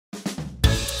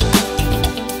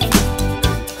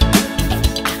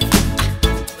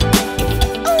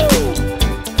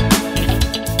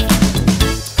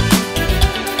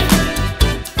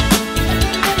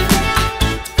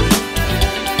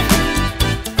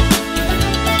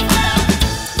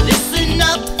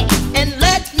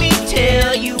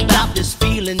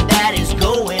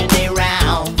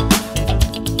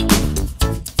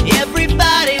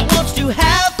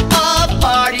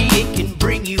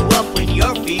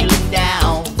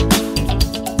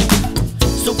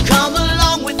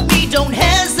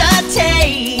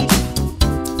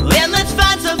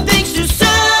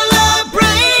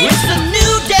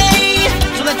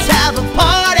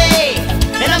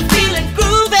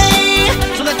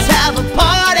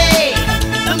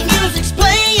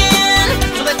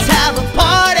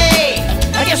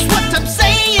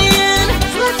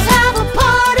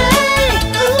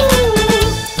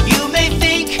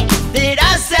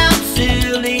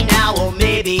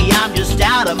I'm just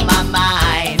out of my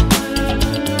mind.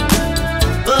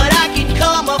 But I can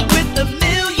come up with a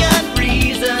million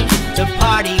reasons to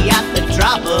party at the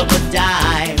drop of a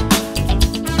dime.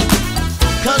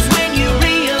 'Cause when you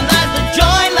realize the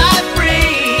joy life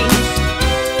brings,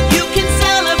 you can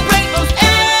celebrate most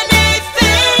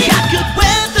anything. Got good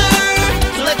weather,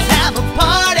 so let's have a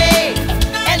party.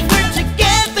 And we're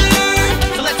together,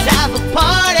 so let's have a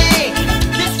party.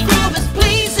 This groove is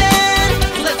pleasing,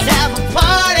 so let's have a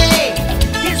party.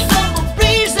 Here's some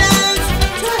reasons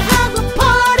to have a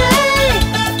party.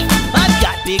 I've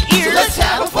got big ears, let's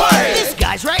have a party. This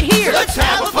guy's right here, Let's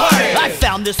have a party. I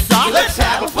found this sock, Let's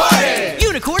have a party.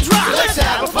 Unicorns rock, Let's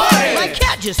have a party. My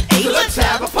cat just ate, Let's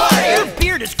have a party. Your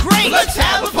beard is great, Let's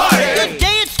have a party. Good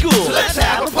day at school, Let's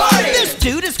have a party. This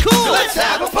dude is cool, Let's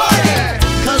have a party.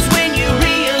 'Cause when you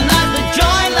realize the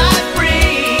joy life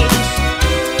brings,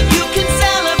 you can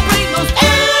celebrate most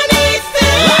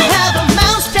anything. I have a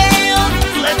mouse tail,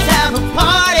 so let's have a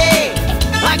party.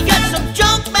 I got some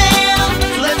junk mail,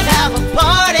 so let's have a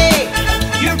party.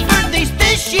 Your birthday's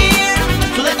this year,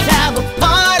 so let's have a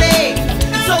party.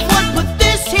 Someone put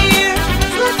this here,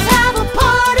 so let's have a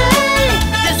party.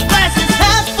 This glass is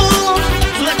half full,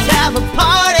 so let's have a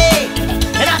party.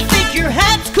 And I think your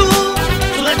hat's cool,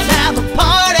 so let's have a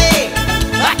party.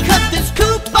 I cut this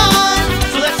coupon,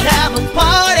 so let's have a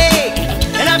party.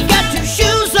 And I've got 2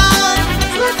 shoes on,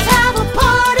 so let's have a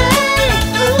party.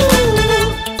 Ooh.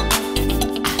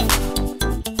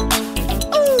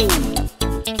 Ooh.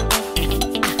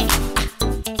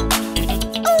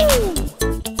 Ooh.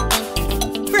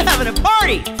 We're having a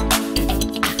party.